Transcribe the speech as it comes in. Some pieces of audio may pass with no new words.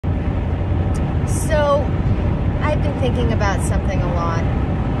I've been thinking about something a lot,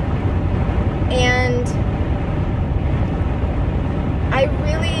 and I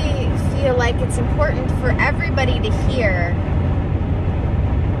really feel like it's important for everybody to hear,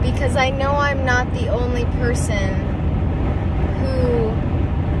 because I know I'm not the only person who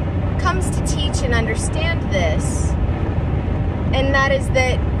comes to teach and understand this, and that is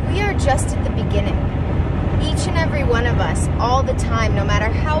that we are just at the beginning. Each and every one of us, all the time, no matter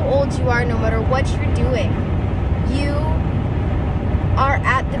how old you are, no matter what you're doing, you are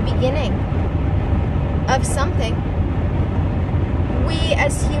at the beginning of something. We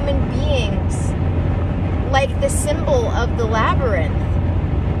as human beings, like the symbol of the labyrinth,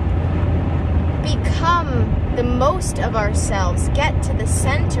 become the most of ourselves, get to the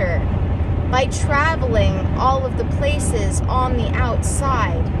center by traveling all of the places on the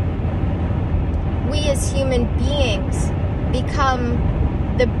outside. We as human beings become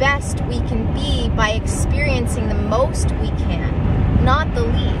the best we can be by experiencing the most we can, not the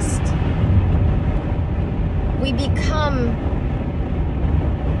least. We become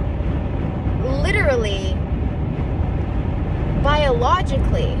literally,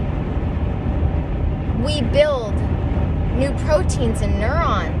 biologically, we build new proteins and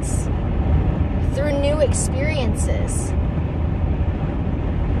neurons through new experiences.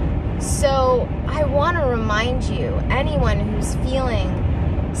 So I want to remind you, anyone who's feeling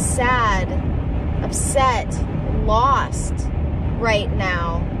sad, upset, lost right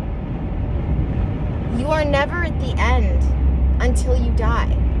now, you are never at the end until you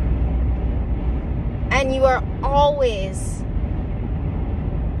die. And you are always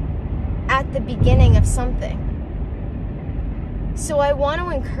at the beginning of something. So I want to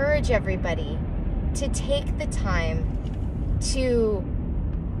encourage everybody to take the time to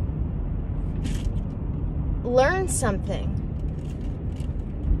learn something.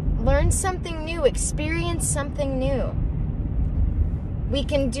 Learn something new, experience something new. We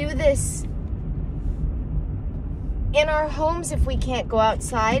can do this in our homes if we can't go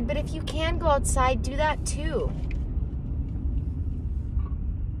outside, but if you can go outside, do that too.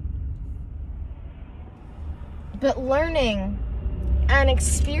 But learning and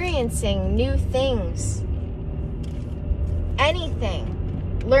experiencing new things, anything,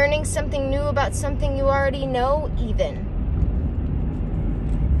 learning something new about something you already know even,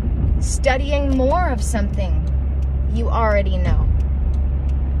 studying more of something you already know.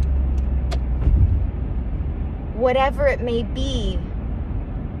 Whatever it may be,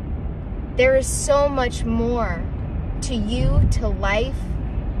 there is so much more to you, to life,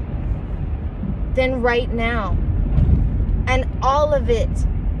 than right now. And all of it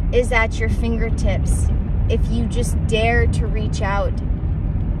is at your fingertips if you just dare to reach out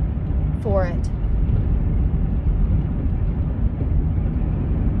for it.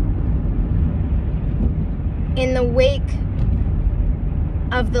 In the wake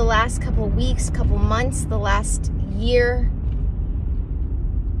of the last couple weeks, couple months, the last year,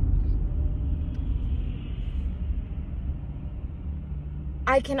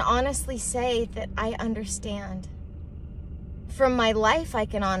 I can honestly say that I understand. From my life, I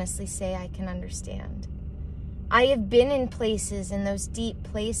can honestly say I can understand. I have been in places, in those deep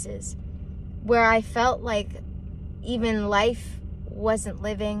places, where I felt like even life wasn't worth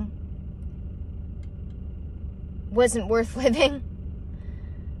living. Life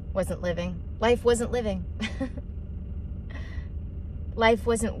wasn't living. Life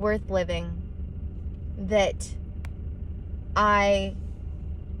wasn't worth living. That I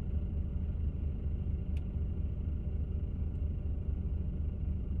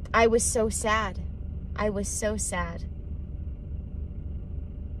was so sad. I was so sad.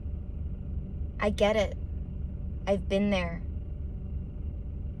 I get it. I've been there.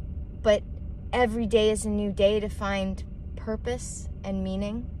 But every day is a new day to find purpose and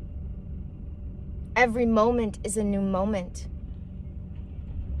meaning. Every moment is a new moment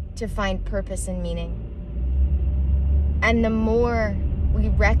to find purpose and meaning. And the more we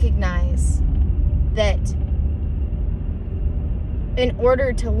recognize that in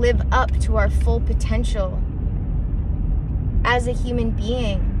order to live up to our full potential as a human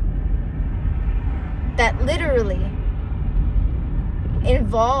being, that literally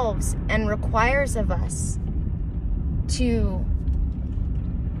involves and requires of us to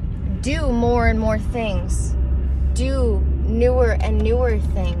do more and more things, do newer and newer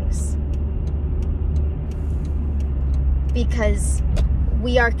things, because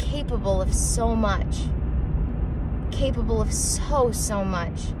we are capable of so much. Capable of so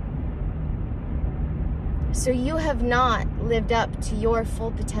much. So you have not lived up to your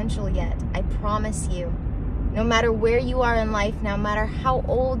full potential yet. I promise you. No matter where you are in life, no matter how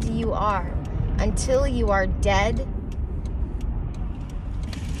old you are, until you are dead,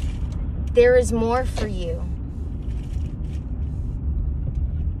 there is more for you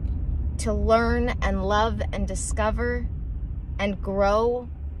to learn and love and discover and grow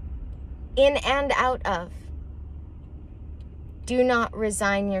in and out of. Do not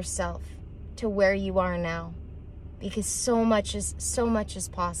resign yourself to where you are now, because so much is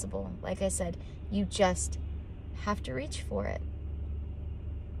possible. Like I said, you just have to reach for it.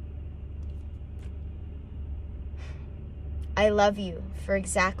 I love you for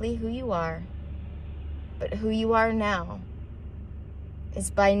exactly who you are, but who you are now is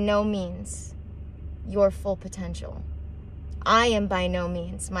by no means your full potential. I am by no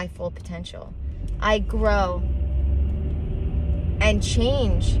means my full potential. I grow and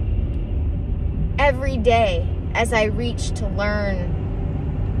change every day as I reach to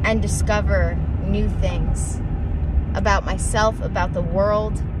learn and discover new things about myself, about the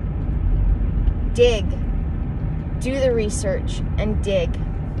world. Dig. Do the research and dig.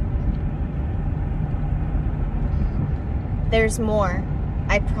 There's more,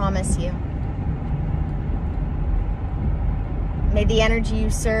 I promise you. May the energy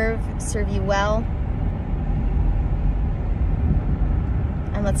you serve you well.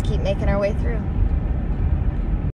 And let's keep making our way through.